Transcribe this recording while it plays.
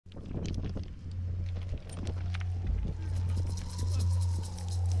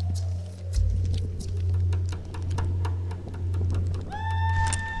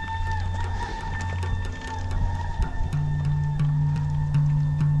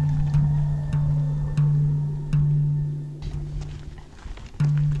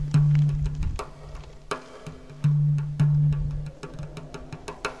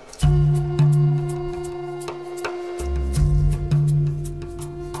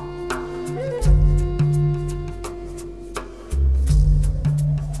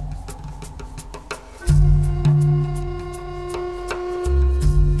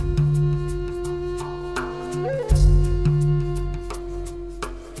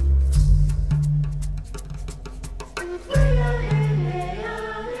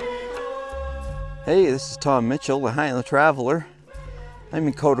Hey, this is Tom Mitchell, the Highland Traveler. I'm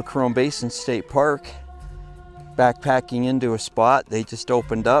in Kodachrome Basin State Park, backpacking into a spot they just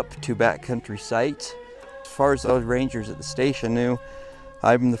opened up, 2 backcountry sites. As far as those rangers at the station knew,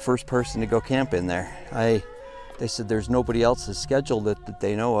 I'm the first person to go camp in there. They said there's nobody else has scheduled it that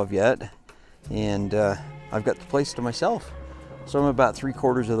they know of yet, and I've got the place to myself. So I'm about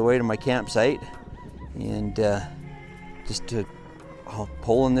 3/4 of the way to my campsite, and just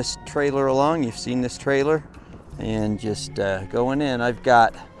pulling this trailer along. You've seen this trailer, and just going in. I've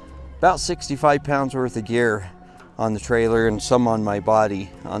got about 65 pounds worth of gear on the trailer and some on my body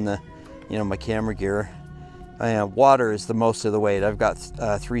on the, my camera gear. Water is the most of the weight. I've got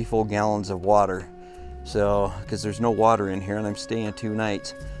 3 full gallons of water. So, because there's no water in here, and I'm staying 2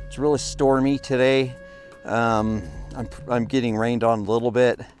 nights. It's really stormy today. I'm getting rained on a little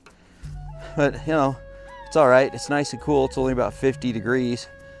bit, but it's all right. It's nice and cool. It's only about 50 degrees,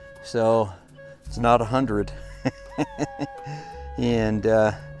 so it's not 100. And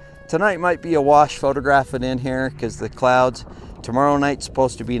tonight might be a wash photographing in here because the clouds. Tomorrow night's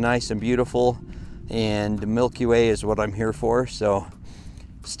supposed to be nice and beautiful, and the Milky Way is what I'm here for. So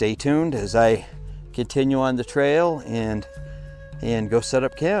stay tuned as I continue on the trail and go set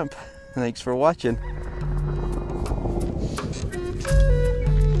up camp. Thanks for watching.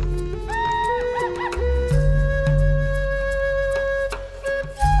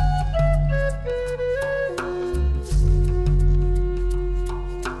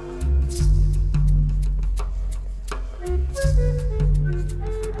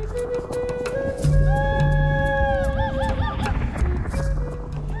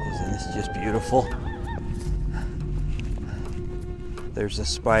 Isn't this just beautiful? There's a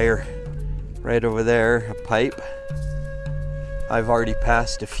spire right over there, a pipe. I've already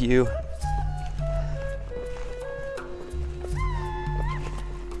passed a few.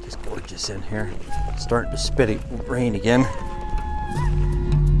 Just gorgeous in here. It's starting to spit rain again.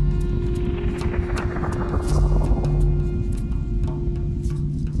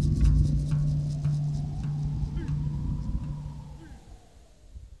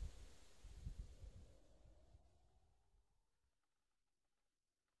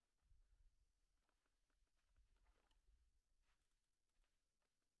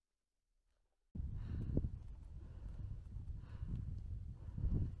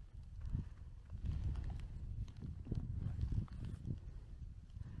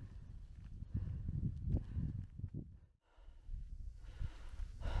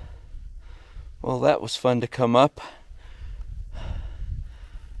 Well, that was fun to come up.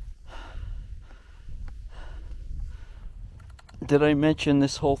 Did I mention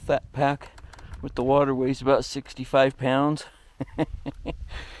this whole fat pack with the water weighs about 65 pounds?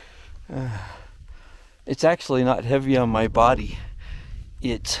 It's actually not heavy on my body.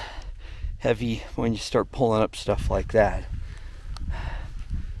 It's heavy when you start pulling up stuff like that.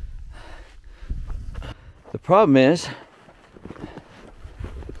 The problem is,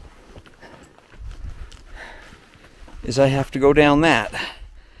 I have to go down that.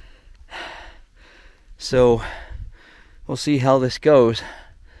 So we'll see how this goes.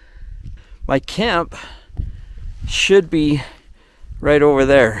 My camp should be right over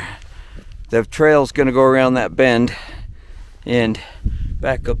there. The trail's going to go around that bend and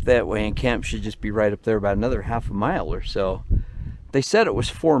back up that way, and camp should just be right up there, about another half a mile or so. They said it was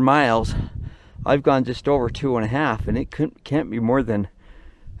 4 miles. I've gone just over 2.5, and it can't be more than,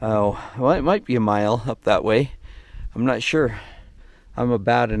 well, it might be a mile up that way. I'm not sure. I'm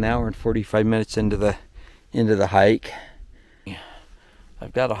about 1 hour and 45 minutes into the hike.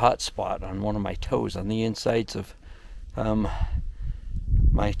 I've got a hot spot on one of my toes, on the insides of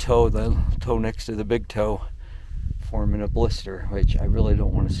my toe, the toe next to the big toe, forming a blister, which I really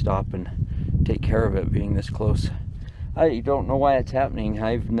don't want to stop and take care of it being this close. I don't know why it's happening.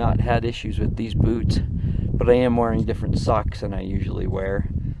 I've not had issues with these boots, but I am wearing different socks than I usually wear.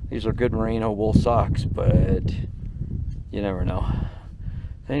 These are good merino wool socks, but you never know.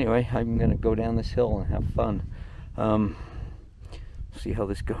 Anyway, I'm gonna go down this hill and have fun. See how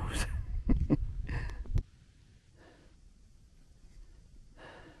this goes.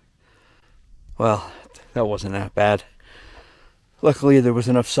 Well, that wasn't that bad. Luckily, there was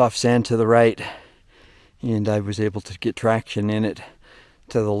enough soft sand to the right, and I was able to get traction in it.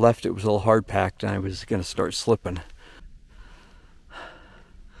 To the left, it was a little hard packed, and I was gonna start slipping.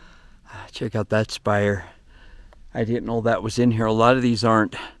 Check out that spire. I didn't know that was in here. A lot of these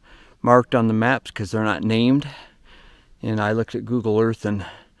aren't marked on the maps because they're not named. And I looked at Google Earth and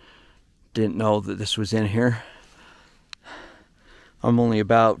didn't know that this was in here. I'm only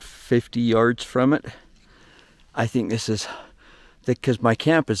about 50 yards from it. I think this is, because my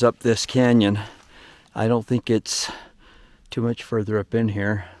camp is up this canyon, I don't think it's too much further up in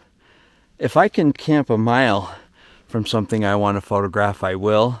here. If I can camp a mile from something I want to photograph, I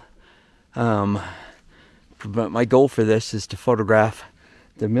will. But my goal for this is to photograph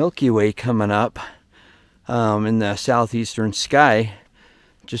the Milky Way coming up in the southeastern sky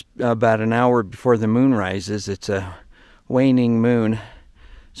just about an hour before the moon rises. It's a waning moon,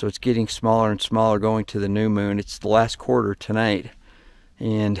 so it's getting smaller and smaller going to the new moon. It's the last quarter tonight,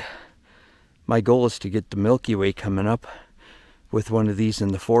 and my goal is to get the Milky Way coming up with one of these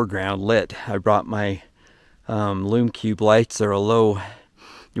in the foreground lit. I brought my Lume cube lights. They're a low,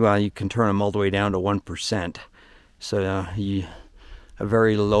 well, you can turn them all the way down to 1%. So a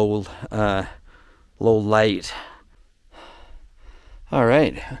very low light. All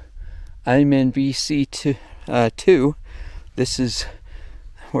right, I'm in BC 2. This is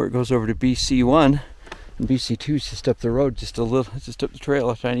where it goes over to BC 1, and BC 2 is just up the road, just up the trail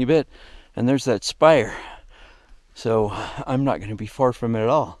a tiny bit, and there's that spire. So I'm not going to be far from it at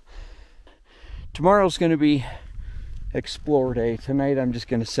all. Tomorrow's going to be explore day. Tonight I'm just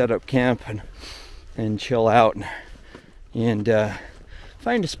going to set up camp and chill out and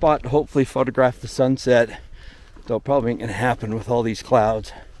find a spot to hopefully photograph the sunset. Though it probably ain't going to happen with all these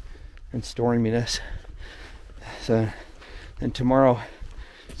clouds and storminess. So then tomorrow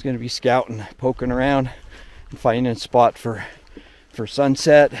it's going to be scouting, poking around and finding a spot for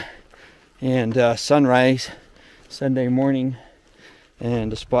sunset and sunrise Sunday morning,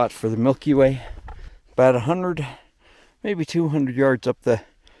 and a spot for the Milky Way about 100, maybe 200 yards up the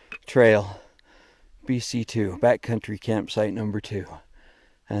trail. BC2, backcountry campsite number 2.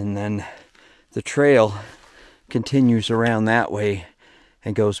 And then the trail continues around that way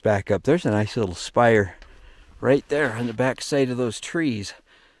and goes back up. There's a nice little spire right there on the back side of those trees.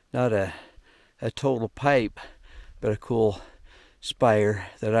 Not a total pipe, but a cool spire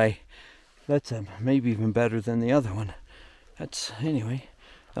that's maybe even better than the other one. Anyway,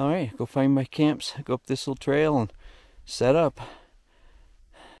 all right, go find my camps, go up this little trail and set up.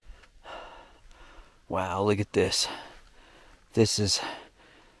 Wow, look at this. This is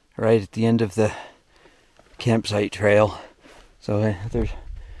right at the end of the campsite trail. So there's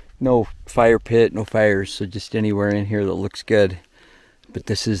no fire pit, no fires, so just anywhere in here that looks good. But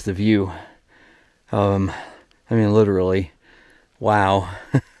this is the view. I mean, literally, wow.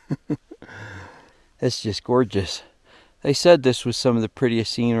 It's just gorgeous. They said this was some of the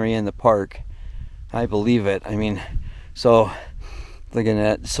prettiest scenery in the park. I believe it. I mean, so looking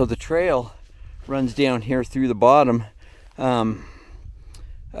at, so the trail runs down here through the bottom.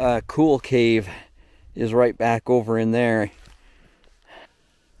 Cool Cave is right back over in there.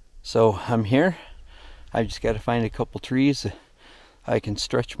 So I'm here. I've just got to find a couple trees I can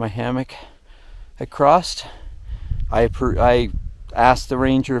stretch my hammock across. I asked the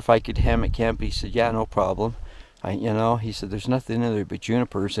ranger if I could hammock camp. He said, yeah, no problem. He said, there's nothing in there but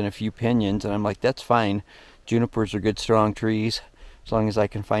junipers and a few pinions. And I'm like, that's fine. Junipers are good, strong trees. As long as I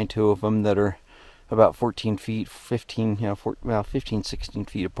can find 2 of them that are about 14 feet, 15, 15, 16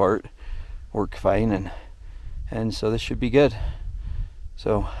 feet apart, work fine. And so this should be good.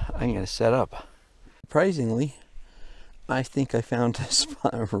 So I'm going to set up. Surprisingly, I think I found a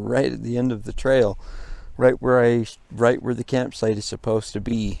spot right at the end of the trail. Right where the campsite is supposed to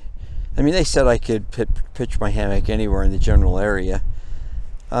be. I mean, they said I could pitch my hammock anywhere in the general area.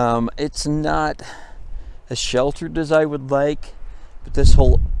 It's not as sheltered as I would like, but this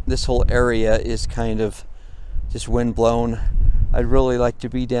whole area is kind of just wind blown. I'd really like to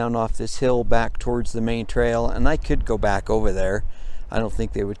be down off this hill back towards the main trail, and I could go back over there. I don't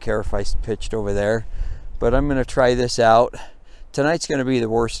think they would care if I pitched over there, but I'm going to try this out. Tonight's going to be the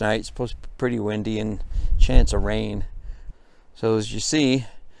worst night. It's supposed to be pretty windy and chance of rain. So as you see,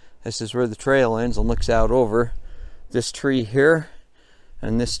 this is where the trail ends and looks out over this tree here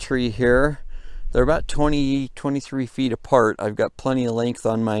and this tree here. They're about 23 feet apart. I've got plenty of length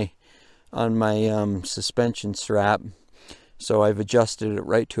on my suspension strap, so I've adjusted it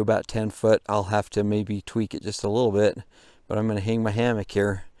right to about 10 foot. I'll have to maybe tweak it just a little bit, but I'm going to hang my hammock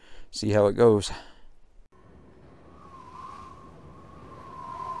here, see how it goes.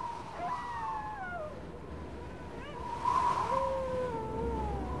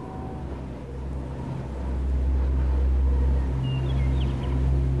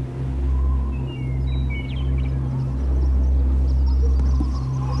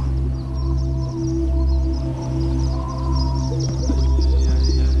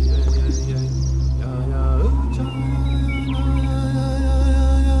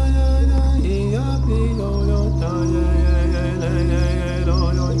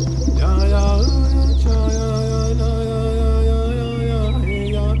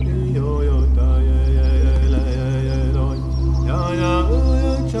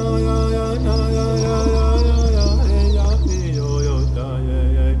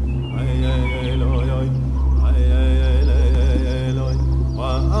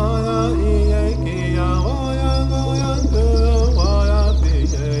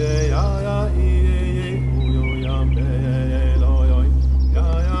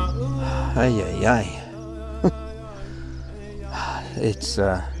 Ay, ay, ay. It's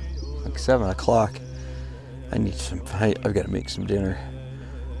like 7 o'clock. I've got to make some dinner.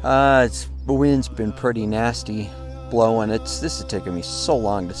 The wind's been pretty nasty blowing. This is taking me so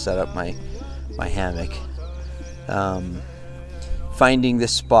long to set up my hammock. Finding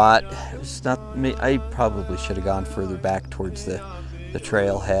this spot, it was not me. I probably should have gone further back towards the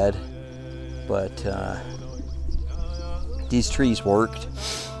trailhead, but these trees worked.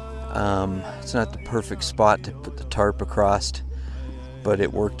 It's not the perfect spot to put the tarp across, but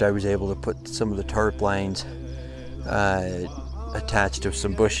it worked. I was able to put some of the tarp lines attached to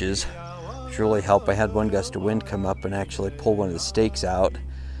some bushes, which really helped. I had one gust of wind come up and actually pull one of the stakes out.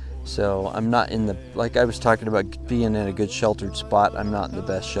 So I'm not in the, like I was talking about being in a good sheltered spot, I'm not in the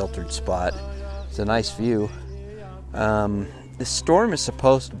best sheltered spot. It's a nice view. The storm is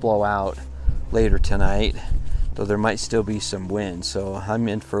supposed to blow out later tonight, though there might still be some wind, so I'm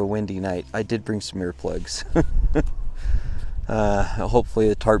in for a windy night. I did bring some earplugs. Hopefully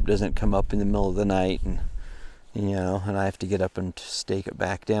the tarp doesn't come up in the middle of the night and I have to get up and stake it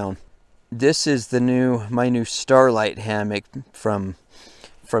back down. This is my new Starlight hammock from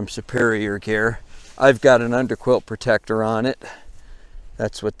Superior Gear. I've got an underquilt protector on it.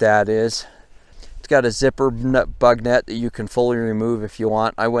 That's what that is. It's got a zipper bug net that you can fully remove if you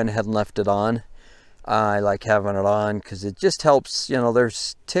want. I went ahead and left it on. I like having it on because it just helps,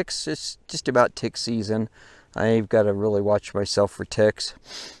 there's ticks. It's just about tick season. I've got to really watch myself for ticks.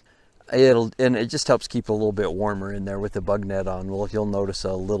 And it just helps keep a little bit warmer in there with the bug net on. Well, you'll notice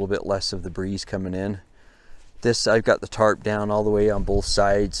a little bit less of the breeze coming in. I've got the tarp down all the way on both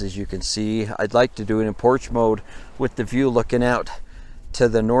sides, as you can see. I'd like to do it in porch mode with the view looking out to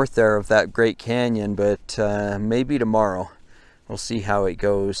the north there of that Great Canyon, but maybe tomorrow. We'll see how it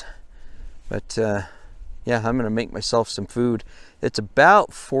goes. But yeah, I'm gonna make myself some food. It's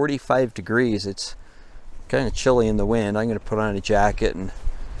about 45 degrees. It's kind of chilly in the wind. I'm gonna put on a jacket and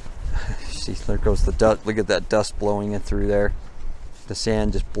see, there goes the dust. Look at that dust blowing in through there. The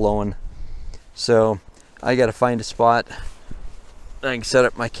sand just blowing. So I got to find a spot I can set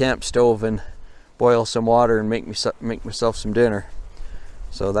up my camp stove and boil some water and make myself some dinner.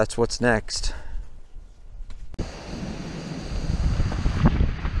 So that's what's next.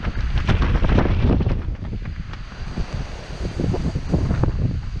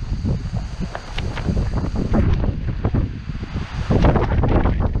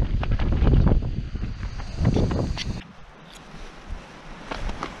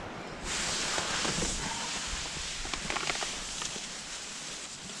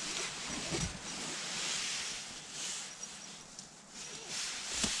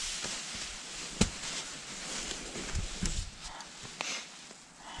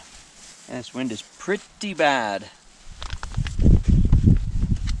 This wind is pretty bad.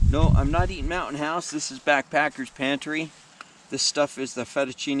 No, I'm not eating Mountain House. This is Backpacker's Pantry. This stuff is the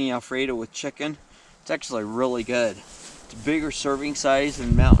fettuccine alfredo with chicken. It's actually really good. It's a bigger serving size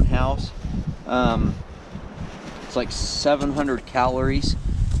than Mountain House. It's like 700 calories,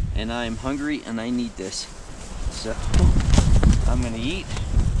 and I'm hungry and I need this. So I'm gonna eat.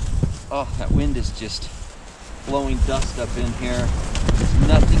 Oh, that wind is just blowing dust up in here. There's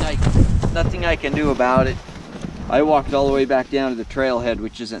nothing I can do about it. I walked all the way back down to the trailhead,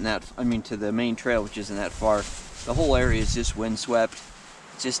 which isn't that, to the main trail, which isn't that far. The whole area is just windswept.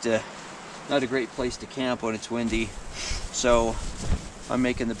 It's just not a great place to camp when it's windy. So I'm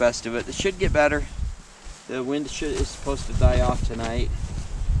making the best of it. It should get better. The wind is supposed to die off tonight.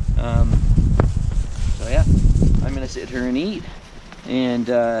 So yeah, I'm gonna sit here and eat. And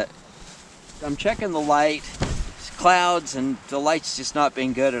I'm checking the light. Clouds, and the light's just not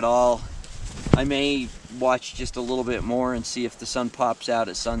been good at all. I may watch just a little bit more and see if the sun pops out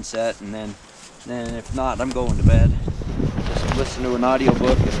at sunset, and then if not, I'm going to bed. Just listen to an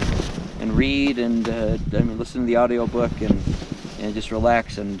audiobook and read, and listen to the audiobook and just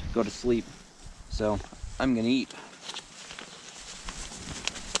relax and go to sleep. So I'm gonna eat.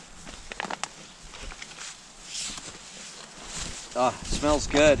 Ah, smells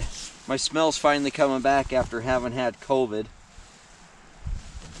good. My smell's finally coming back after having had COVID.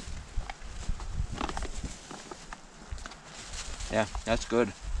 Yeah, that's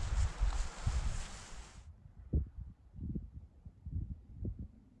good.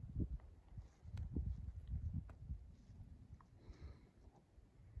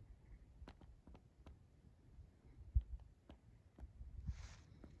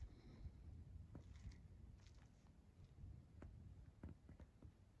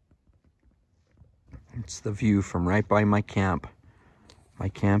 It's the view from right by my camp. My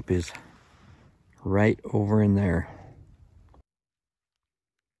camp is right over in there.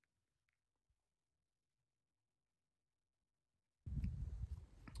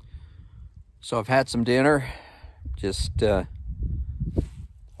 So I've had some dinner, just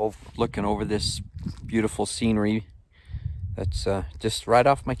looking over this beautiful scenery that's just right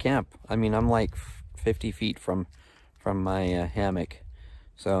off my camp. I mean, I'm like 50 feet from my hammock.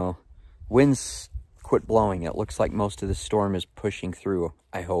 So winds quit blowing. It looks like most of the storm is pushing through,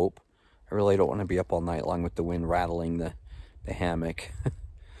 I hope. I really don't want to be up all night long with the wind rattling the hammock.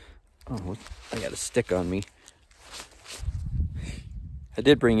 Oh, I got a stick on me. I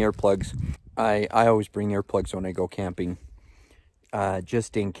did bring earplugs. I always bring earplugs when I go camping,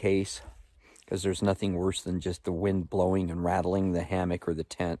 just in case, because there's nothing worse than just the wind blowing and rattling the hammock or the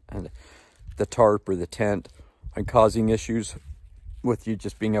tent, and the tarp or the tent, and causing issues with you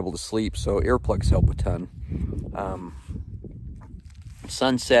just being able to sleep. So earplugs help a ton.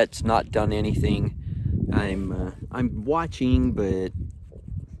 Sunset's not done anything. I'm watching, but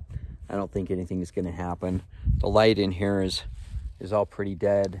I don't think anything is going to happen. The light in here is all pretty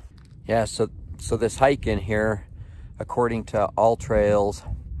dead. Yeah, so this hike in here, according to All Trails,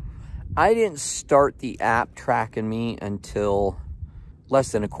 I didn't start the app tracking me until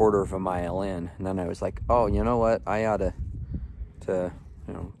less than a quarter of a mile in, and then I was like, oh, you know what, I ought to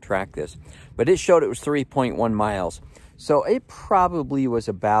track this. But it showed it was 3.1 miles, so it probably was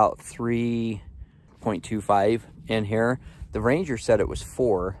about 3.25 in here. The ranger said it was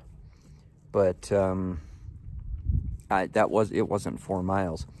 4, but it wasn't 4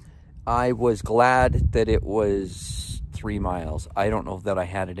 miles. I was glad that it was 3 miles. I don't know that I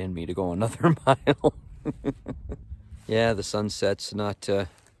had it in me to go another mile. Yeah, the sunset's not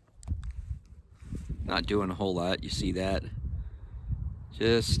doing a whole lot. You see that?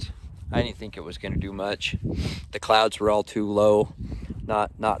 I didn't think it was going to do much. The clouds were all too low,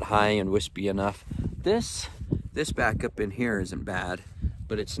 not high and wispy enough. This back up in here isn't bad,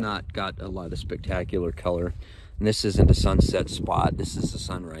 but it's not got a lot of spectacular color. And this isn't a sunset spot. This is a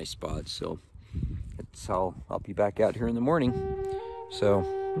sunrise spot. So I'll be back out here in the morning. So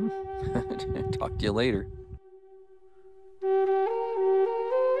talk to you later.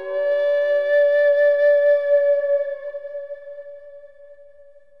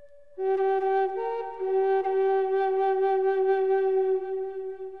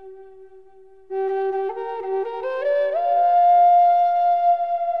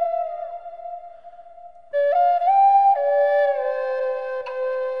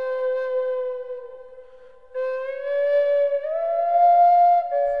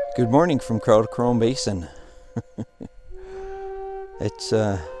 Good morning from Kodachrome Basin. It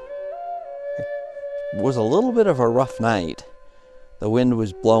was a little bit of a rough night. The wind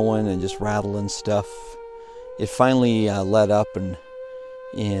was blowing and just rattling stuff. It finally let up and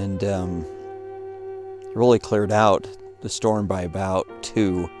really cleared out the storm by about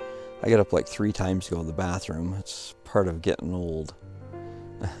 2. I got up like 3 times to go to the bathroom. It's part of getting old.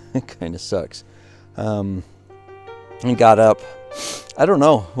 It kind of sucks. And got up, I don't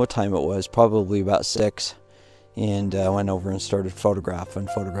know what time it was, probably about 6, and I went over and started photographed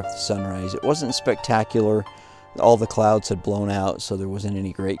the sunrise. It wasn't spectacular. All the clouds had blown out, so there wasn't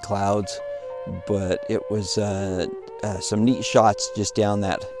any great clouds, but it was some neat shots just down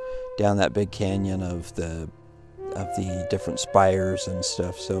that big canyon of the different spires and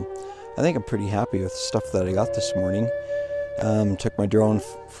stuff. So I think I'm pretty happy with the stuff that I got this morning. Took my drone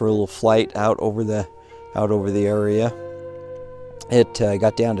for a little flight out over the area. It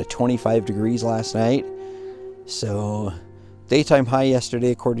got down to 25 degrees last night. So daytime high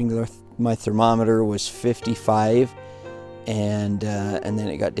yesterday, according to my thermometer, was 55, and then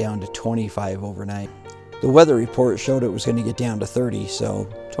it got down to 25 overnight. The weather report showed it was going to get down to 30, so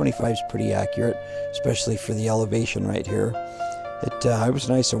 25 is pretty accurate, especially for the elevation right here. It was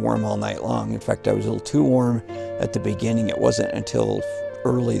nice and warm all night long. In fact, I was a little too warm at the beginning. It wasn't until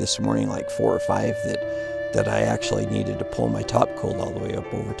early this morning, like 4 or 5, that I actually needed to pull my top coat all the way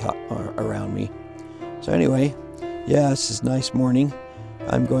up over top around me. So anyway, yeah, this is a nice morning.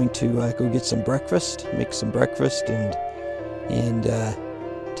 I'm going to go get some breakfast, make some breakfast, and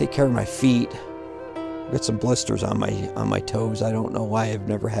take care of my feet. I've got some blisters on my toes. I don't know why. I've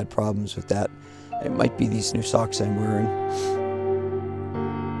never had problems with that. It might be these new socks I'm wearing.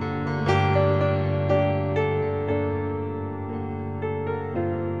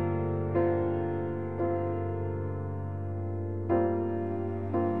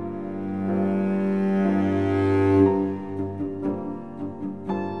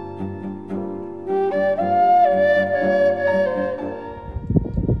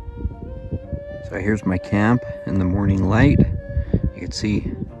 So here's my camp in the morning light. You can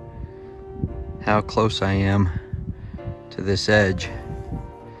see how close I am to this edge.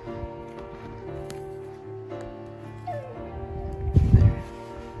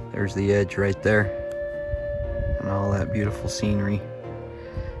 There's the edge right there, and all that beautiful scenery.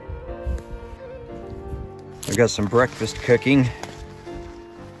 I got some breakfast cooking.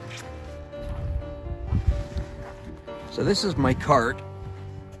 So this is my cart.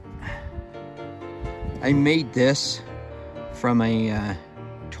 I made this from a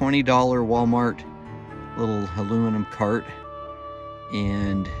 $20 Walmart little aluminum cart,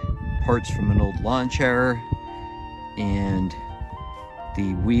 and parts from an old lawn chair, and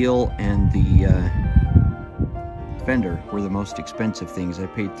the wheel and the fender were the most expensive things. I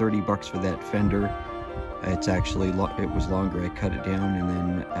paid 30 bucks for that fender. It's actually, it was longer. I cut it down, and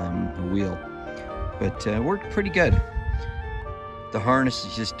then the wheel. But it worked pretty good. The harness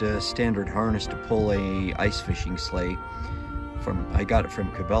is just a standard harness to pull a ice fishing sleigh. I got it from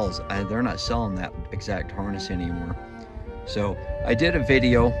Cabela's. They're not selling that exact harness anymore. So I did a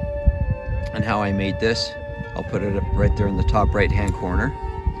video on how I made this. I'll put it up right there in the top right hand corner,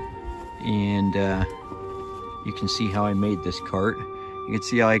 and you can see how I made this cart. You can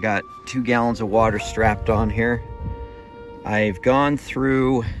see how I got 2 gallons of water strapped on here. I've gone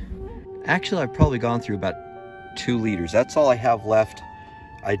through, actually I've probably gone through about 2 liters. That's all I have left.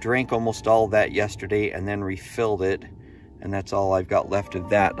 I drank almost all of that yesterday and then refilled it, and that's all I've got left of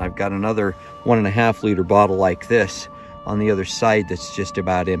that. I've got another 1.5 liter bottle like this on the other side that's just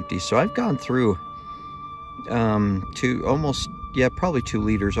about empty. So I've gone through probably 2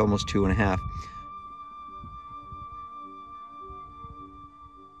 liters, almost 2.5.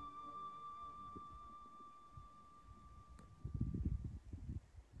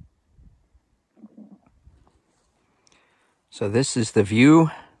 So this is the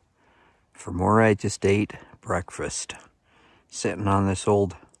view from where I just ate breakfast. Sitting on this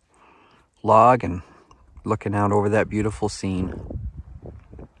old log and looking out over that beautiful scene.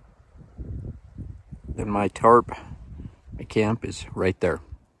 Then my tarp, my camp is right there.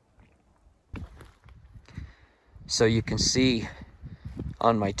 So you can see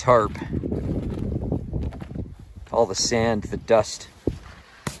on my tarp all the sand, the dust.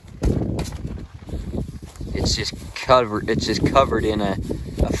 It's just covered in a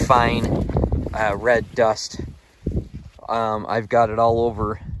fine red dust. I've got it all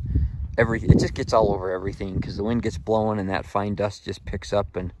over it just gets all over everything because the wind gets blowing and that fine dust just picks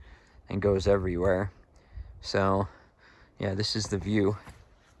up and goes everywhere. So yeah, this is the view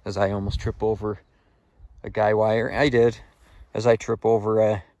as I almost trip over a guy wire. I did, as I trip over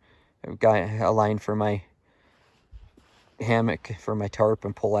a line for my hammock for my tarp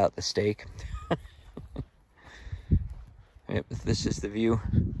and pull out the stake. Yep, this is the view.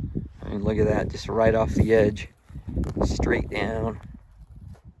 I mean, look at that, just right off the edge, straight down.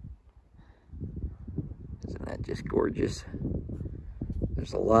 Isn't that just gorgeous?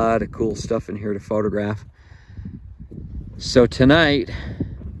 There's a lot of cool stuff in here to photograph. So tonight,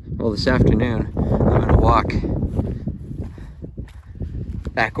 well, this afternoon, I'm gonna walk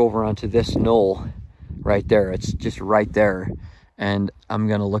back over onto this knoll right there. It's just right there. And I'm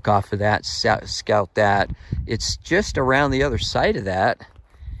gonna look off of that, scout that. It's just around the other side of that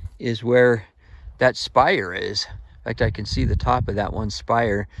is where that spire is. In fact, I can see the top of that one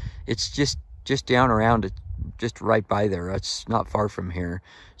spire. It's just down around it, just right by there. It's not far from here.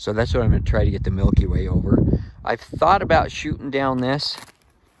 So that's what I'm gonna try to get the Milky Way over. I've thought about shooting down this,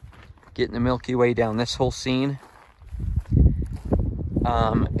 getting the Milky Way down this whole scene.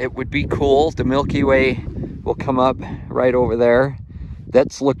 It would be cool. The Milky Way will come up right over there.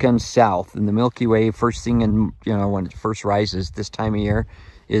 That's looking south, and the Milky Way, first thing in, when it first rises this time of year,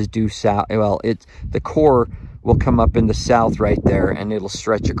 is due south. Well, the core will come up in the south right there, and it'll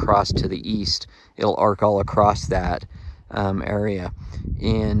stretch across to the east. It'll arc all across that area.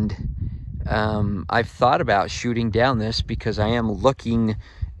 And I've thought about shooting down this because I am looking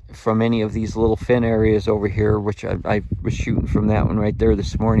from any of these little fin areas over here, which I was shooting from that one right there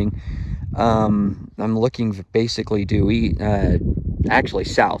this morning. I'm looking basically due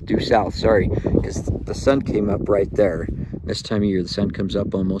south, sorry, because the sun came up right there. This time of year, the sun comes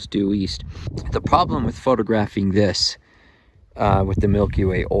up almost due east. The problem with photographing this with the Milky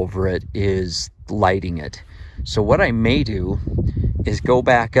Way over it is lighting it. So what I may do is go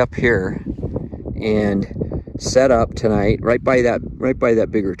back up here and set up tonight right by that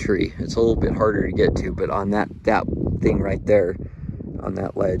bigger tree. It's a little bit harder to get to, but on that thing right there, on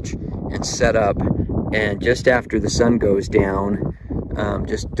that ledge, and set up, and just after the sun goes down,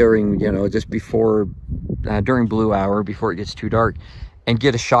 just during during blue hour, before it gets too dark, and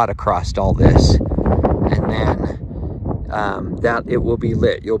get a shot across all this, and then that it will be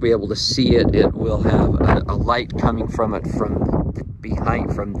lit. You'll be able to see it. It will have a light coming from it from behind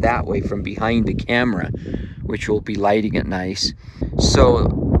the camera, which will be lighting it nice.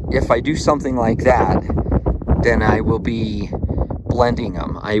 So if I do something like that, then I will be blending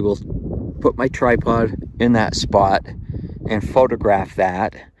them. I will put my tripod in that spot and photograph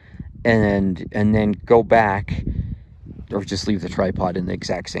that, and then go back, or just leave the tripod in the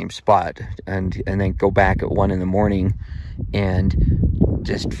exact same spot, and then go back at 1 in the morning and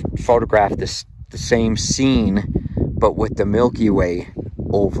just photograph the same scene, but with the Milky Way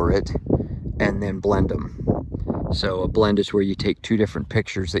over it, and then blend them. So a blend is where you take 2 different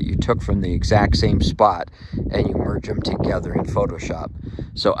pictures that you took from the exact same spot and you merge them together in Photoshop.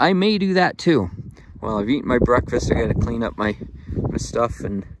 So I may do that too. Well, I've eaten my breakfast. I got to clean up my stuff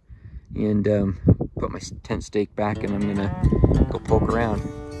and put my tent stake back, and I'm gonna go poke around.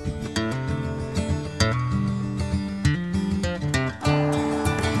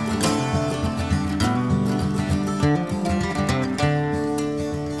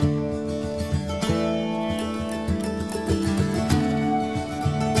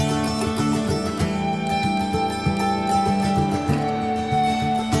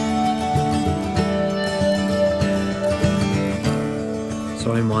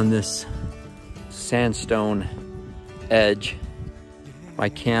 So I'm on this sandstone edge. My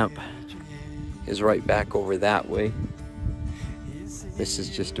camp is right back over that way. This is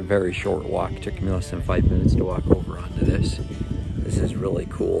just a very short walk. It took me less than 5 minutes to walk over onto this. This is really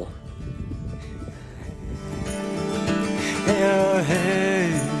cool.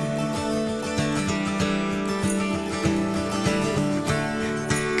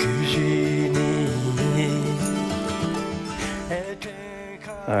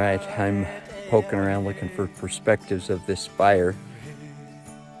 All right, I'm poking around looking for perspectives of this spire.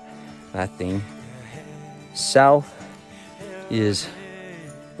 That thing. South is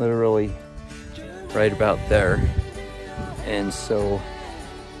literally right about there. And so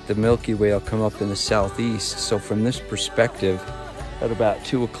the Milky Way will come up in the southeast. So from this perspective, at about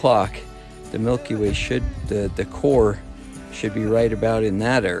 2 o'clock, the Milky Way the core should be right about in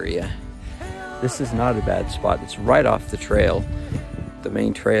that area. This is not a bad spot. It's right off the trail. The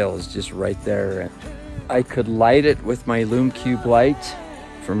main trail is just right there. I could light it with my Lume Cube light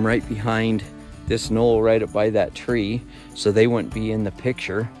from right behind this knoll right up by that tree, so they wouldn't be in the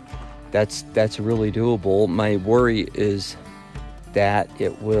picture. That's really doable. My worry is that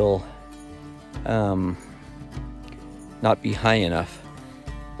it will not be high enough.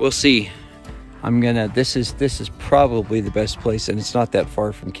 We'll see. This is probably the best place, and it's not that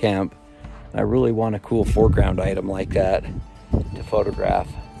far from camp. I really want a cool foreground item like that to photograph,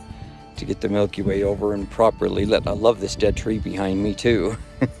 to get the Milky Way over and properly lit. I love this dead tree behind me too.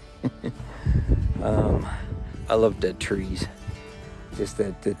 I love dead trees, just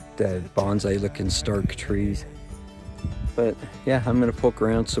that bonsai looking stark trees. But yeah, I'm gonna poke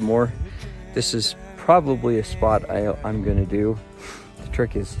around some more. This is probably a spot I'm gonna do. The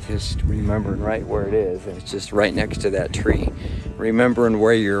trick is just remembering right where it is, and it's just right next to that tree. Remembering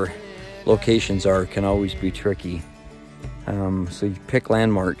where your locations are can always be tricky. So you pick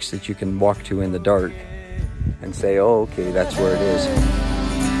landmarks that you can walk to in the dark and say, oh, okay, that's where it is.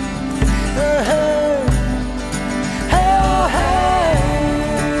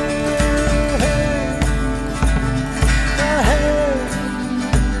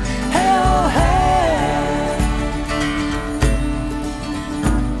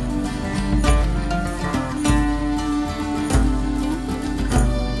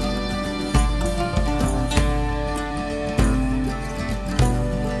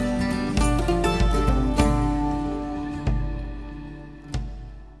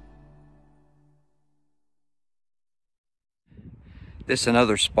 This is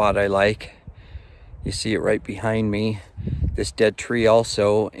another spot I like. You see it right behind me, this dead tree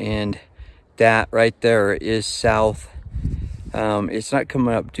also, and that right there is south. It's not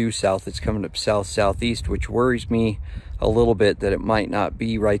coming up due south, it's coming up south-southeast, which worries me a little bit that it might not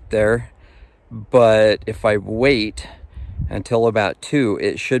be right there. But if I wait until about 2,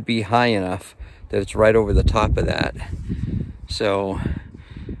 it should be high enough that it's right over the top of that. So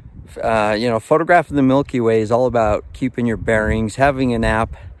you know, photographing the Milky Way is all about keeping your bearings, having an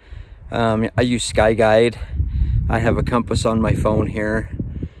app. I use Skyguide. I have a compass on my phone here,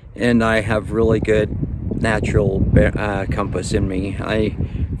 and I have really good natural compass in me. I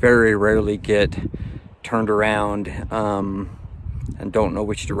very rarely get turned around and don't know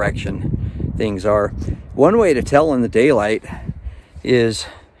which direction things are. One way to tell in the daylight is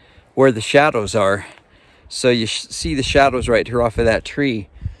where the shadows are. So you see the shadows right here off of that tree.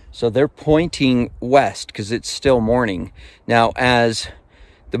 So they're pointing west because it's still morning. Now, as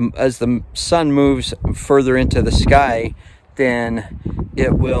the sun moves further into the sky, then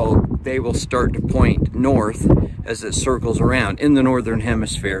they will start to point north as it circles around in the northern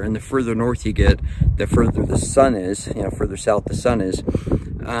hemisphere. And the further north you get, the further the sun is, you know, further south the sun is.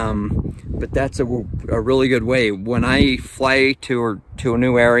 But that's a really good way. When I fly to a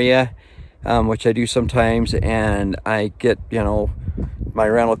new area, which I do sometimes, and I get, you know, my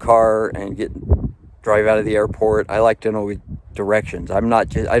rental car and drive out of the airport, I like to know directions. I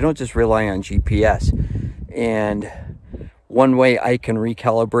don't just rely on GPS. And one way I can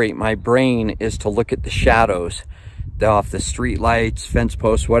recalibrate my brain is to look at the shadows off the street lights, fence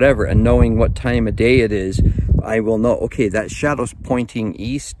posts, whatever, and knowing what time of day it is, I will know, okay, that shadow's pointing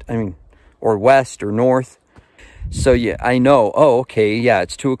east, or west or north. So yeah, I know, oh, okay, yeah,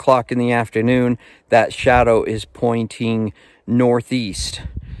 it's 2 o'clock in the afternoon. That shadow is pointing northeast.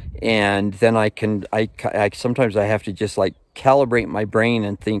 And then I sometimes I have to just like calibrate my brain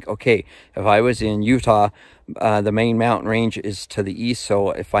and think, okay, if I was in Utah, the main mountain range is to the east.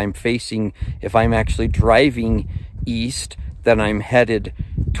 So if I'm actually driving east, then I'm headed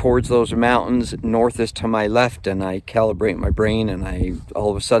towards those mountains. North is to my left, and I calibrate my brain, and all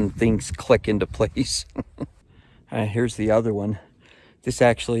of a sudden things click into place. Here's the other one. This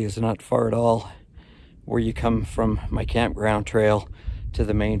actually is not far at all. Where you come from my campground trail to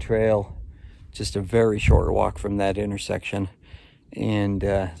the main trail, just a very short walk from that intersection. And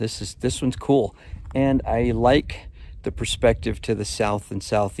this one's cool. And I like the perspective to the south and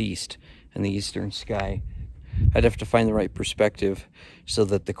southeast and the eastern sky. I'd have to find the right perspective so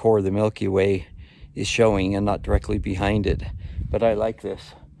that the core of the Milky Way is showing and not directly behind it. But I like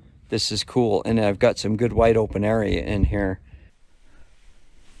this. This is cool. And I've got some good wide open area in here.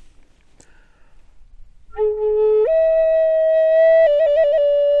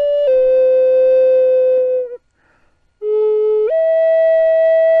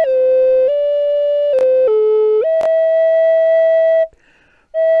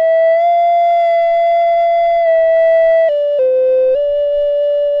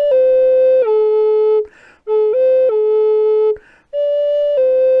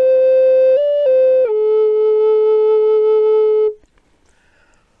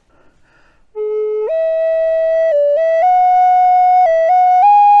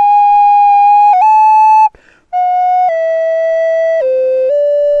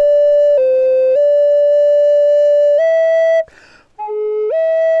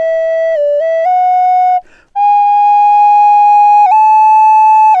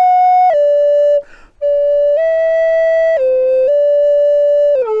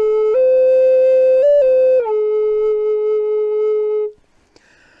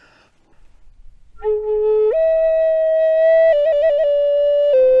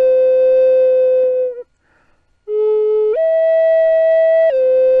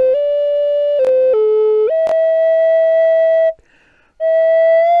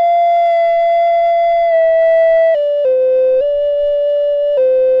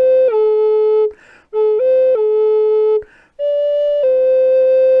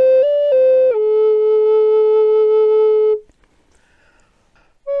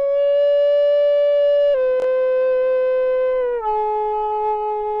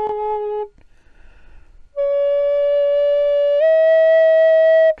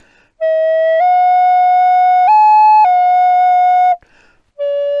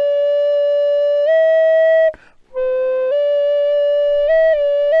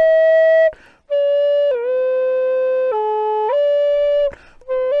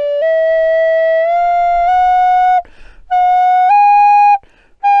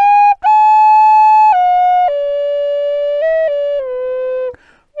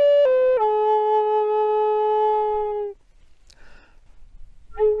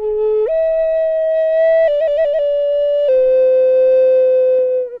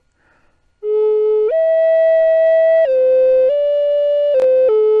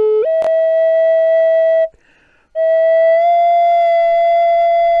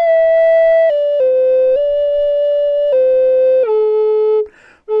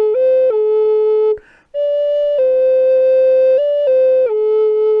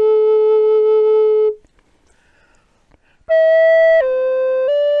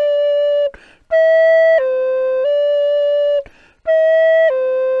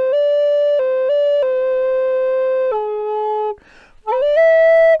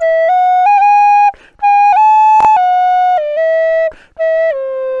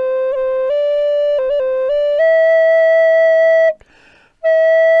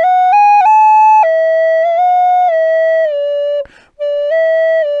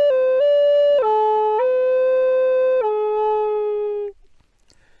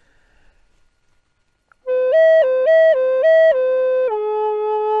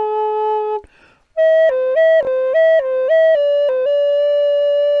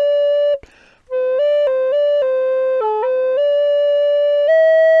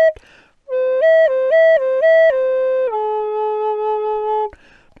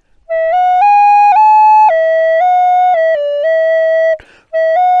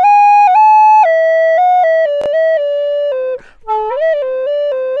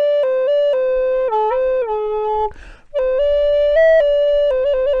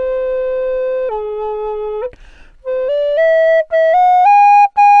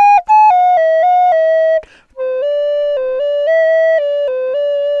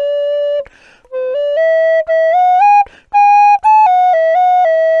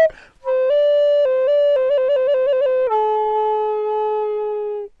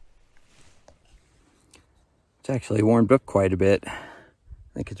 actually warmed up quite a bit. I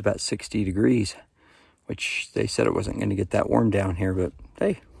think it's about 60 degrees, which they said it wasn't going to get that warm down here, but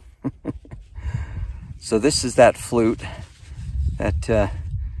hey. So this is that flute, that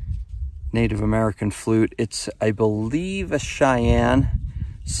Native American flute. It's, I believe, a Cheyenne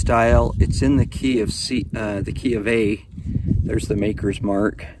style. It's in the key of C, the key of A. There's the maker's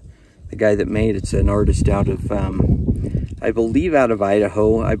mark. The guy that made it's an artist out of, I believe, out of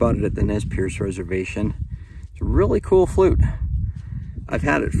Idaho. I bought it at the Nez Perce Reservation. It's a really cool flute. I've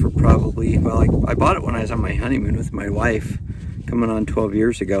had it for probably, well, I bought it when I was on my honeymoon with my wife, coming on 12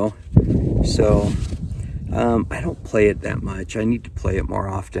 years ago. So I don't play it that much. I need to play it more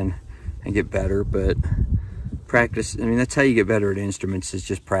often and get better, but practice, I mean, that's how you get better at instruments, is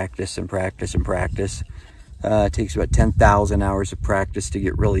just practice and practice and practice. It takes about 10,000 hours of practice to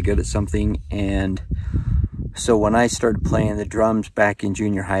get really good at something. And so when I started playing the drums back in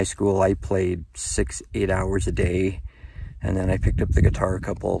junior high school, I played 6-8 hours a day. And then I picked up the guitar a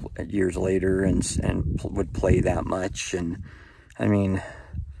couple years later and would play that much. And I mean,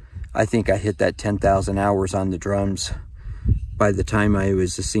 I think I hit that 10,000 hours on the drums by the time I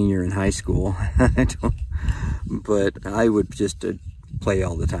was a senior in high school. But I would just play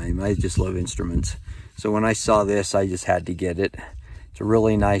all the time. I just love instruments. So when I saw this, I just had to get it. It's a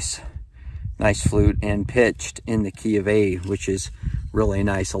really nice flute, and pitched in the key of A, which is really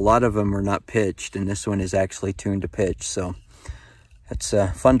nice. A lot of them are not pitched, and this one is actually tuned to pitch. So it's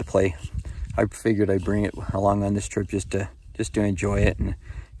fun to play. I figured I'd bring it along on this trip just to enjoy it and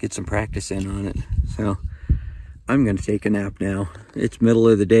get some practice in on it. So I'm gonna take a nap now. It's middle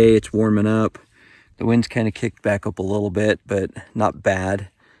of the day, it's warming up. The wind's kind of kicked back up a little bit, but not bad.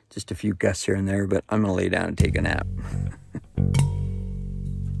 Just a few gusts here and there, but I'm gonna lay down and take a nap.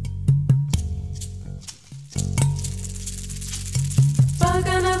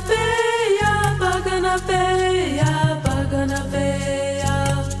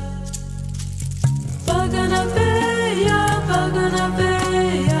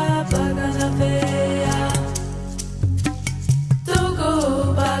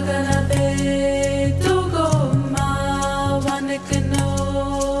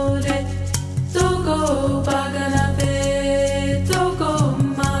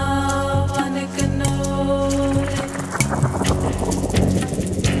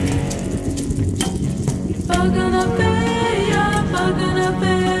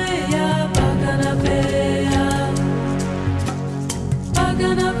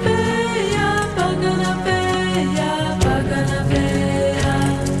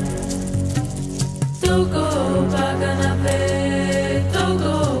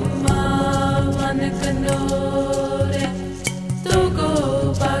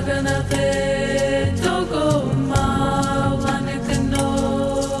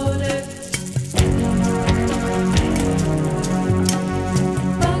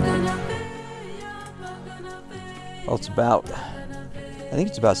 Well, it's about, I think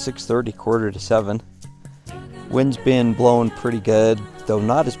it's about 6:30, quarter to 7. Wind's been blowing pretty good, though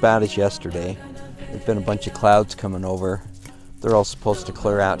not as bad as yesterday. There's been a bunch of clouds coming over. They're all supposed to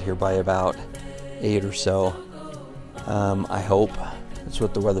clear out here by about 8 or so. I hope. That's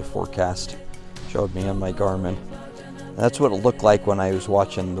what the weather forecast showed me on my Garmin. That's what it looked like when I was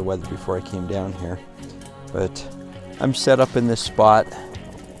watching the weather before I came down here. But I'm set up in this spot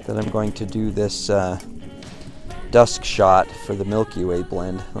that I'm going to do this dusk shot for the Milky Way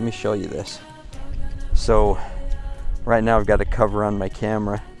blend. Let me show you this. So right now I've got a cover on my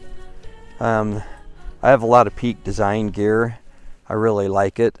camera. I have a lot of Peak design gear. I really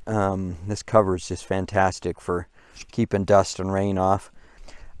like it. This cover is just fantastic for keeping dust and rain off.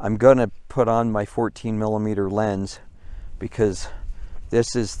 I'm gonna put on my 14mm lens because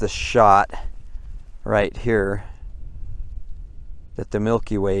this is the shot right here that the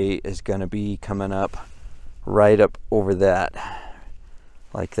Milky Way is gonna be coming up right up over that,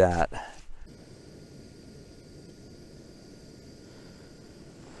 like that.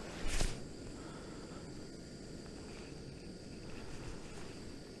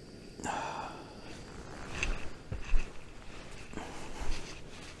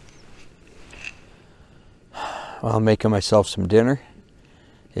 Well, I'm making myself some dinner.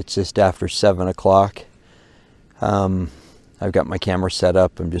 It's just after 7 o'clock. I've got my camera set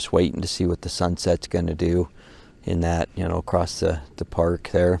up. I'm just waiting to see what the sunset's going to do in that, you know, across the park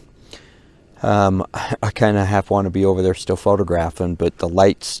there. I kind of half want to be over there still photographing, but the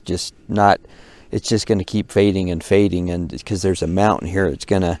light's just not, it's just going to keep fading and fading, and because there's a mountain here, it's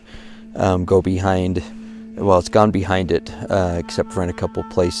going to go behind, well, it's gone behind it, except for in a couple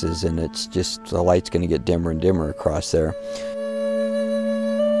places, and it's just, the light's going to get dimmer and dimmer across there.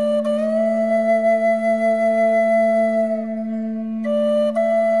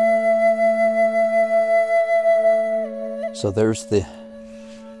 So there's the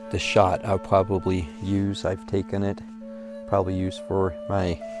shot I'll probably use. I've taken it, probably use for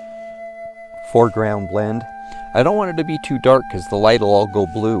my foreground blend. I don't want it to be too dark because the light will all go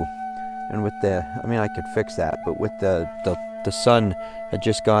blue. And with the, I mean, I could fix that, but with the sun had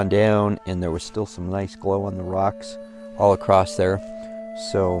just gone down and there was still some nice glow on the rocks all across there.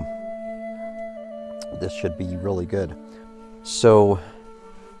 So this should be really good. So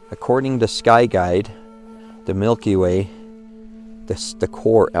according to Skyguide, the Milky Way, the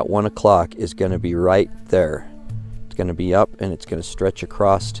core at 1 o'clock is going to be right there. It's going to be up and it's going to stretch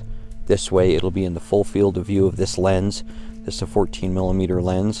across this way. It'll be in the full field of view of this lens. This is a 14mm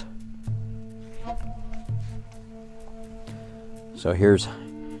lens. So here's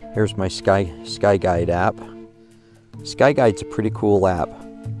my Skyguide app. Skyguide's a pretty cool app.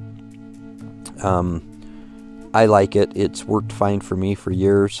 I like it. It's worked fine for me for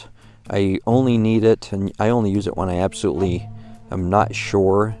years. I only need it, and I only use it when I absolutely am not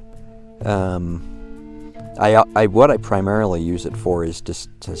sure. What I primarily use it for is just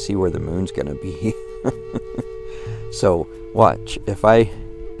to see where the moon's gonna be. So watch, if I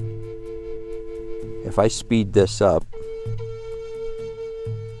speed this up,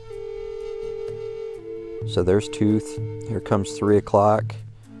 so there's 2, here comes 3 o'clock,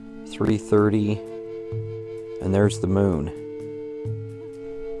 3:30, and there's the moon.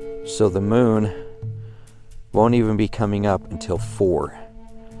 So the moon won't even be coming up until 4.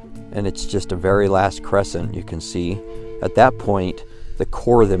 And it's just a very last crescent, you can see. At that point, the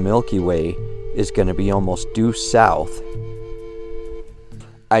core of the Milky Way is going to be almost due south.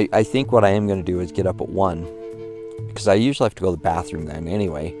 I think what I am going to do is get up at 1, because I usually have to go to the bathroom then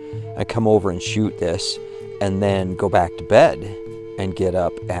anyway. I come over and shoot this, and then go back to bed and get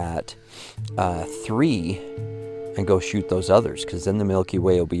up at 3 and go shoot those others, because then the Milky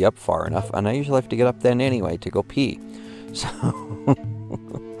Way will be up far enough, and I usually have to get up then anyway to go pee. So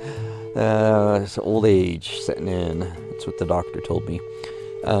it's old age setting in. That's what the doctor told me.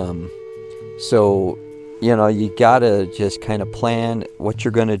 So, you know, you gotta just kind of plan what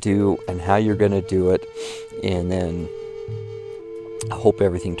you're gonna do and how you're gonna do it, and then I hope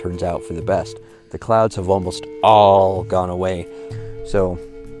everything turns out for the best. The clouds have almost all gone away, so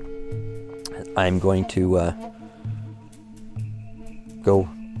I'm going to go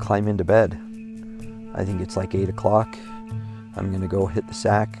climb into bed. I think it's like 8 o'clock. I'm going to go hit the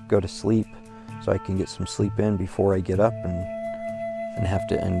sack, go to sleep, so I can get some sleep in before I get up and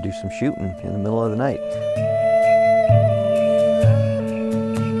do some shooting in the middle of the night.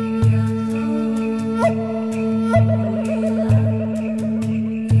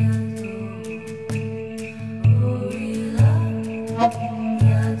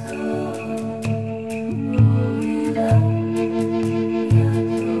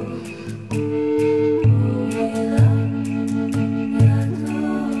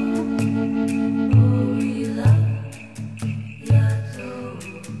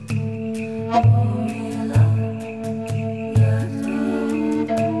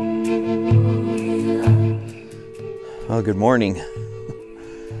 Well, good morning.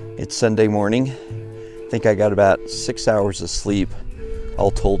 It's Sunday morning. I think I got about 6 hours of sleep, all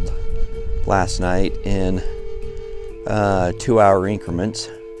told, last night in 2-hour increments.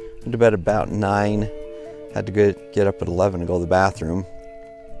 Went to bed about 9. Had to get up at 11 to go to the bathroom.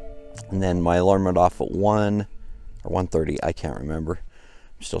 And then my alarm went off at 1 or 1:30. I can't remember.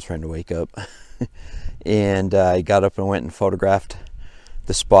 I'm still trying to wake up. And I got up and went and photographed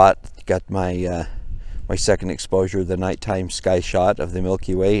the spot. Got my my second exposure, the nighttime sky shot of the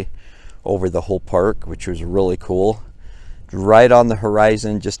Milky Way over the whole park, which was really cool. Right on the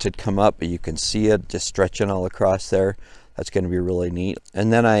horizon, just had come up, but you can see it just stretching all across there. That's going to be really neat.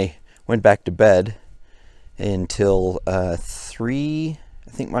 And then I went back to bed until 3. I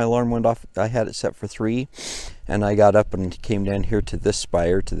think my alarm went off. I had it set for 3, and I got up and came down here to this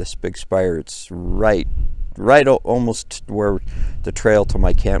spire, to this big spire. It's right almost where the trail to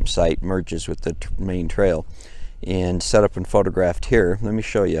my campsite merges with the main trail, and set up and photographed here. Let me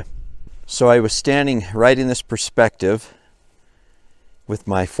show you. So I was standing right in this perspective with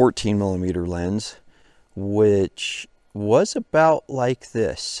my 14mm lens, which was about like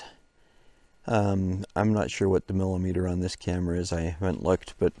this. I'm not sure what the millimeter on this camera is. I haven't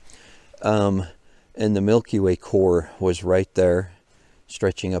looked, but and the Milky Way core was right there,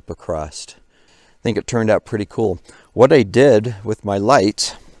 stretching up across. I think it turned out pretty cool. What I did with my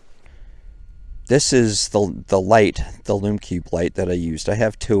lights, this is the light, the Lume Cube light that I used. I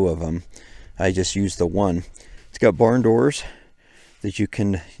have 2 of them. I just used the one. It's got barn doors that you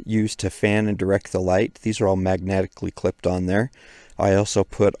can use to fan and direct the light. These are all magnetically clipped on there. I also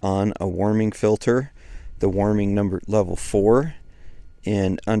put on a warming filter the warming number level 4,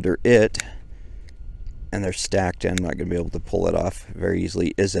 and under it, and they're stacked, and I'm not going to be able to pull it off very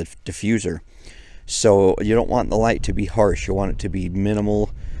easily, is a diffuser. So you don't want the light to be harsh. You want it to be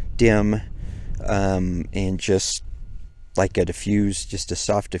minimal, dim, and just like a diffuse, just a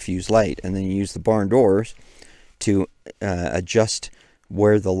soft diffuse light. And then you use the barn doors to adjust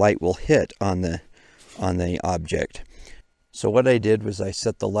where the light will hit on the object. So what I did was I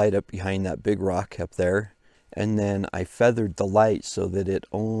set the light up behind that big rock up there, and then I feathered the light so that it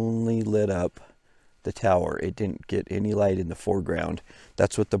only lit up the tower. It didn't get any light in the foreground.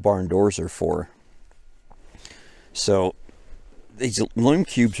 That's what the barn doors are for. So these Lume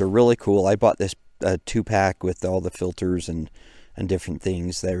cubes are really cool. I bought this 2-pack with all the filters and different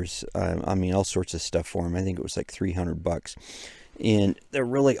things. There's I mean, all sorts of stuff for them. I think it was like $300, and they're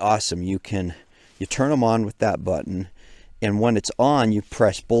really awesome. You turn them on with that button, and when it's on, you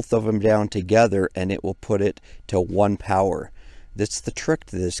press both of them down together and it will put it to 1 power. That's the trick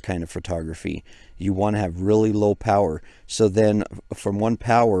to this kind of photography. You want to have really low power, so then from 1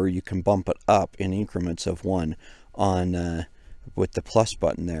 power you can bump it up in increments of 1 on with the plus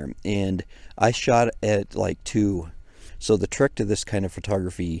button there. And I shot at like 2. So the trick to this kind of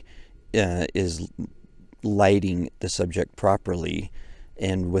photography is lighting the subject properly,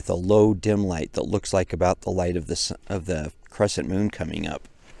 and with a low dim light that looks like about the light of the crescent moon coming up.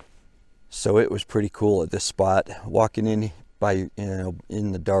 So it was pretty cool at this spot. Walking in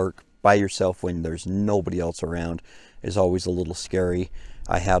in the dark by yourself when there's nobody else around is always a little scary.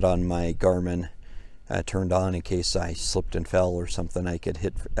 I had on my Garmin turned on in case I slipped and fell or something. I could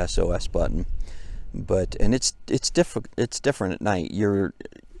hit SOS button. And it's different at night. You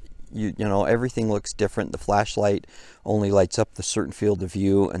know, everything looks different. The flashlight only lights up the certain field of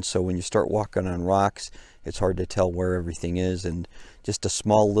view, and so when you start walking on rocks, it's hard to tell where everything is. And just a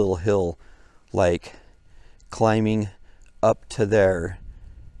small little hill, like climbing up to there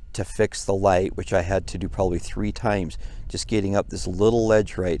to fix the light, which I had to do probably 3 times, just getting up this little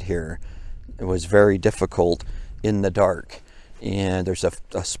ledge right here. It was very difficult in the dark. And there's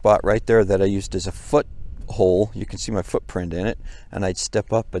a spot right there that I used as a foothold. You can see my footprint in it, and I'd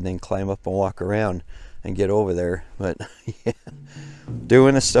step up and then climb up and walk around and get over there. But yeah,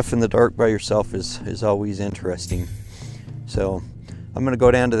 doing this stuff in the dark by yourself is always interesting. So I'm going to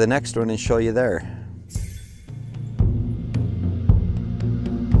go down to the next one and show you there.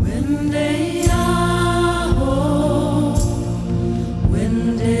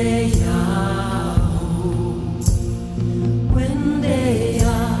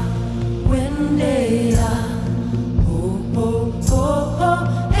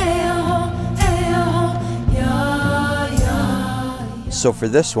 So for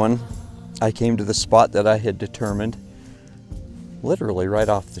this one, I came to the spot that I had determined, literally right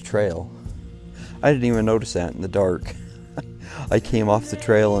off the trail. I didn't even notice that in the dark. I came off the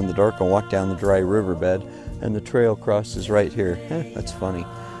trail in the dark and walked down the dry riverbed, and the trail crosses right here. That's funny.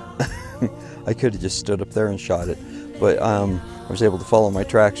 I could have just stood up there and shot it, but I was able to follow my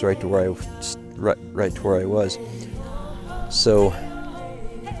tracks right to where I was. So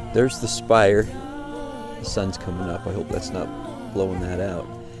there's the spire. The sun's coming up. I hope that's not blowing that out.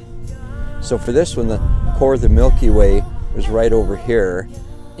 So for this one, the core of the Milky Way was right over here,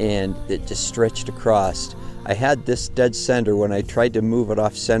 and it just stretched across. I had this dead center. When I tried to move it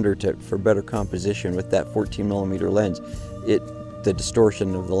off center for better composition with that 14mm lens, the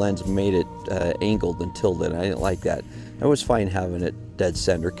distortion of the lens made it angled and tilted. I didn't like that. It was fine having it dead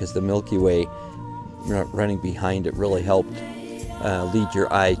center because the Milky Way running behind it really helped lead your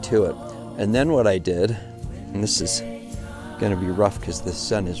eye to it. And then what I did, and this is going to be rough because the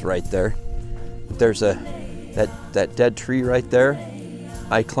sun is right there, but there's that dead tree right there.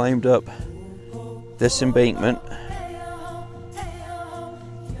 I climbed up this embankment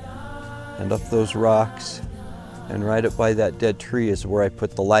and up those rocks, and right up by that dead tree is where I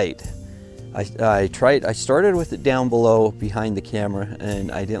put the light. I started with it down below behind the camera,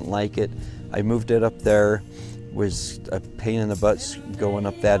 and I didn't like it. I moved it up there. Was a pain in the butt going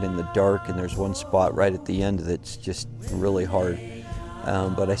up that in the dark, and there's one spot right at the end that's just really hard.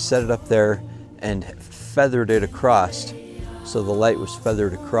 But I set it up there and feathered it across, so the light was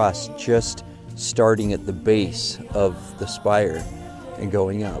feathered across, just starting at the base of the spire and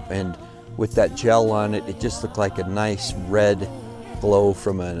going up. And with that gel on it, it just looked like a nice red glow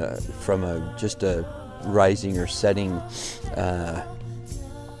from just a rising or setting,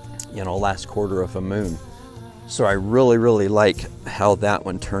 last quarter of a moon. So I really like how that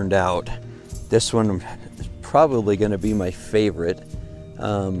one turned out. This one is probably going to be my favorite.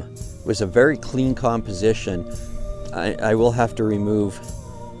 It was a very clean composition. I will have to remove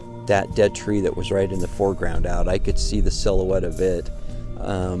that dead tree that was right in the foreground out. I could see the silhouette of it.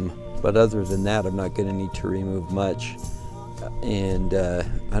 But other than that, I'm not going to need to remove much. And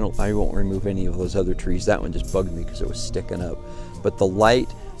I won't remove any of those other trees. That one just bugged me because it was sticking up. But the light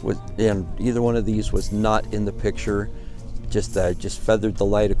was, and either one of these was not in the picture. Just feathered the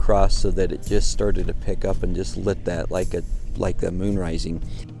light across so that it just started to pick up and just lit that like the moon rising.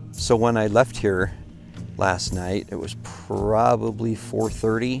 So when I left here last night, it was probably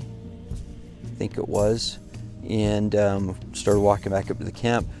 4:30, I think it was, and started walking back up to the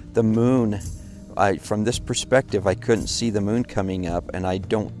camp. The moon, from this perspective, I couldn't see the moon coming up, and I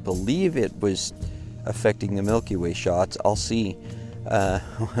don't believe it was affecting the Milky Way shots. I'll see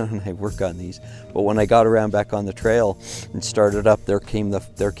when I work on these. But when I got around back on the trail and started up, there came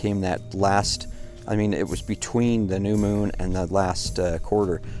that last, I mean, it was between the new moon and the last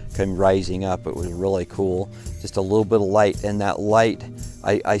quarter, came rising up. It was really cool. Just a little bit of light, and that light,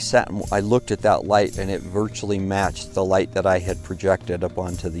 I sat and I looked at that light, and it virtually matched the light that I had projected up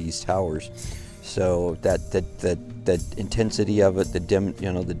onto these towers. So that intensity of it, the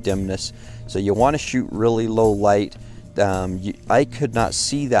dimness. So you want to shoot really low light. I could not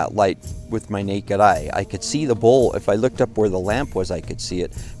see that light with my naked eye. I could see the bowl. If I looked up where the lamp was, I could see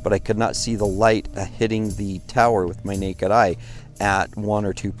it, but I could not see the light hitting the tower with my naked eye at 1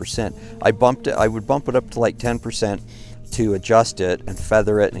 or 2%. I would bump it up to like 10% to adjust it and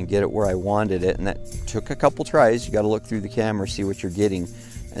feather it and get it where I wanted it, and that took a couple tries. You got to look through the camera, see what you're getting,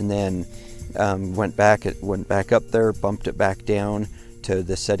 and then went back up there, bumped it back down to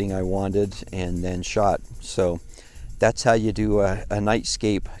the setting I wanted, and then shot. So that's how you do a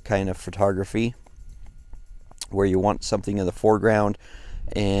nightscape kind of photography, where you want something in the foreground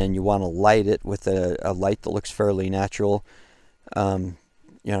and you want to light it with a light that looks fairly natural.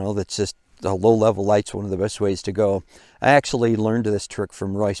 That's just a low-level light's one of the best ways to go. I actually learned this trick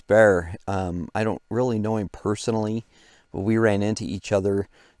from Royce Bear. I don't really know him personally, but we ran into each other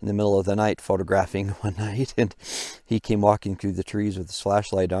in the middle of the night photographing one night, and he came walking through the trees with his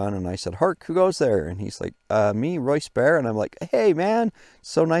flashlight on, and I said, "Hark, who goes there?" And he's like, "Me, Royce Bear." And I'm like, "Hey man,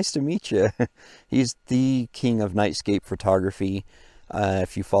 so nice to meet you." He's the king of nightscape photography.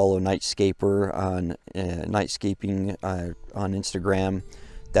 If you follow NightScaper on nightscaping on Instagram,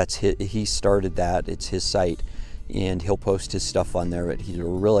 he started that. It's his site, and he'll post his stuff on there. But he's a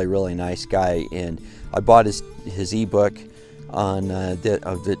really, really nice guy, and I bought his ebook on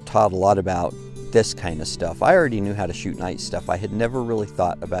that taught a lot about this kind of stuff. I already knew how to shoot night stuff. I had never really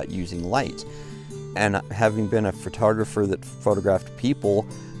thought about using lights, and having been a photographer that photographed people,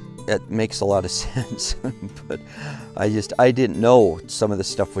 it makes a lot of sense. But I didn't know some of the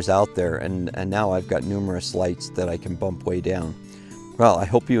stuff was out there, and now I've got numerous lights that I can bump way down. Well, I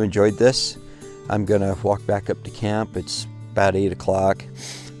hope you enjoyed this. I'm gonna walk back up to camp. It's about 8 o'clock.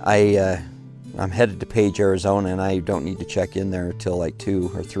 I'm headed to Page, Arizona, and I don't need to check in there till like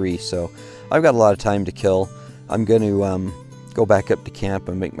 2 or 3, so I've got a lot of time to kill. I'm going to go back up to camp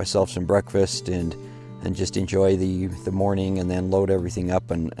and make myself some breakfast and just enjoy the morning, and then load everything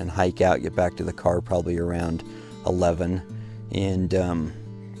up and hike out, get back to the car probably around 11, and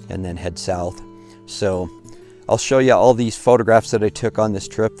then head south. So I'll show you all these photographs that I took on this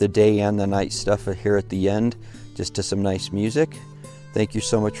trip, the day and the night stuff here at the end, just to some nice music. Thank you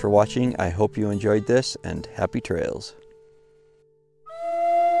so much for watching. I hope you enjoyed this, and happy trails.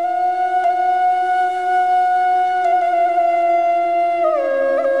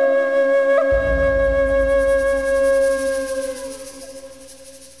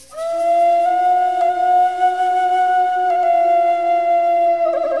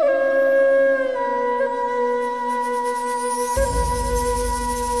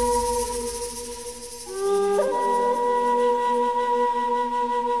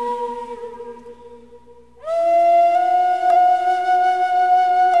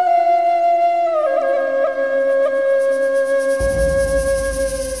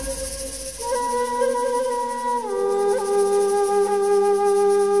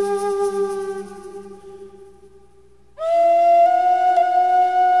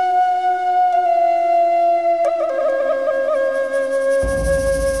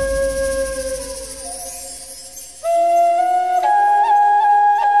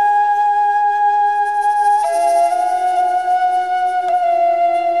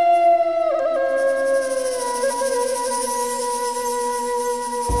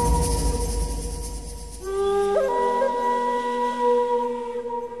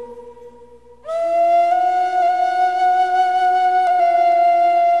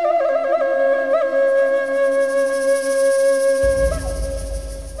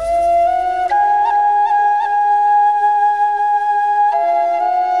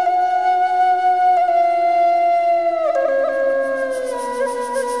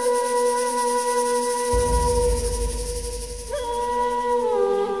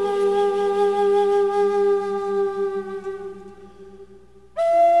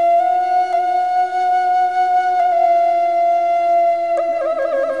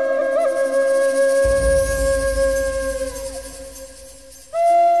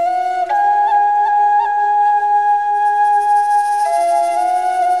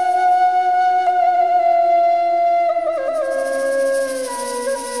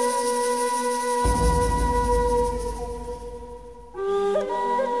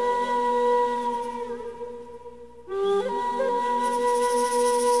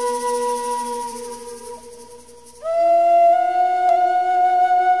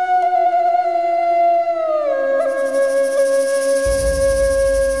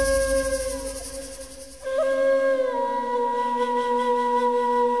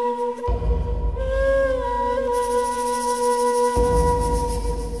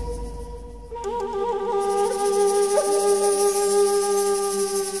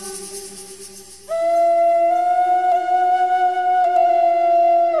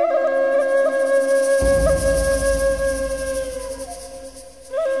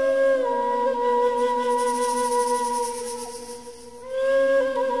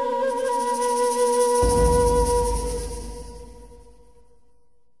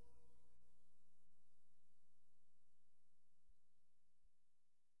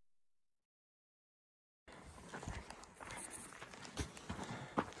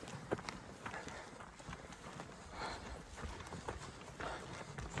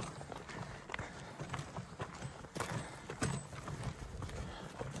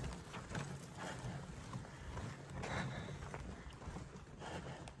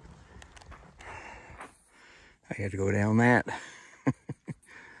 I had to go down that.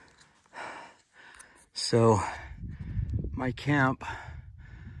 So my camp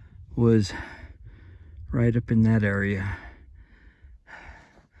was right up in that area.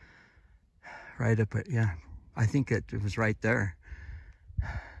 Right up at, yeah, I think it was right there.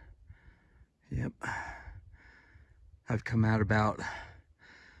 Yep. I've come out about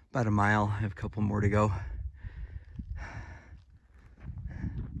a mile. I have a couple more to go.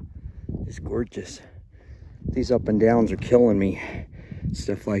 It's gorgeous. These up and downs are killing me.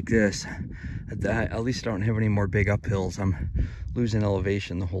 Stuff like this. At least I don't have any more big uphills. I'm losing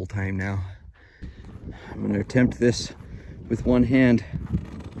elevation the whole time now. I'm gonna attempt this with one hand.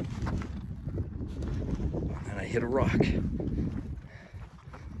 And I hit a rock.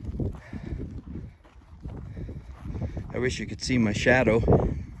 I wish you could see my shadow.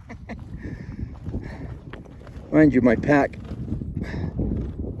 Mind you, my pack,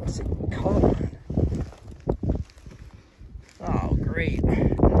 what's it caught on? Oh, great.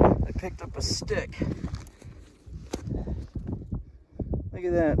 I picked up a stick. Look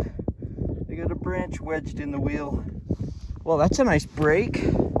at that. I got a branch wedged in the wheel. Well, that's a nice break.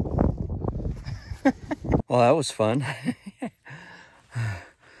 Well, that was fun.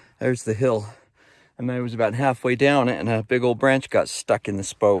 There's the hill. And I was about halfway down it, and a big old branch got stuck in the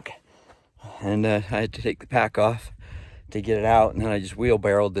spoke. And I had to take the pack off to get it out, and then I just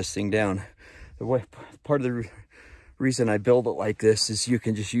wheelbarrowed this thing down. Part of the reason I build it like this is you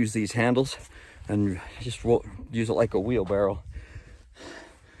can just use these handles and just use it like a wheelbarrow.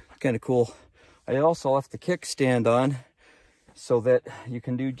 Kind of cool. I also left the kickstand on so that you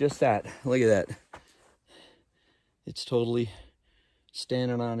can do just that. Look at that. It's totally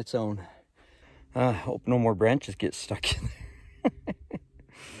standing on its own. Hope no more branches get stuck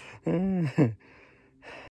in there.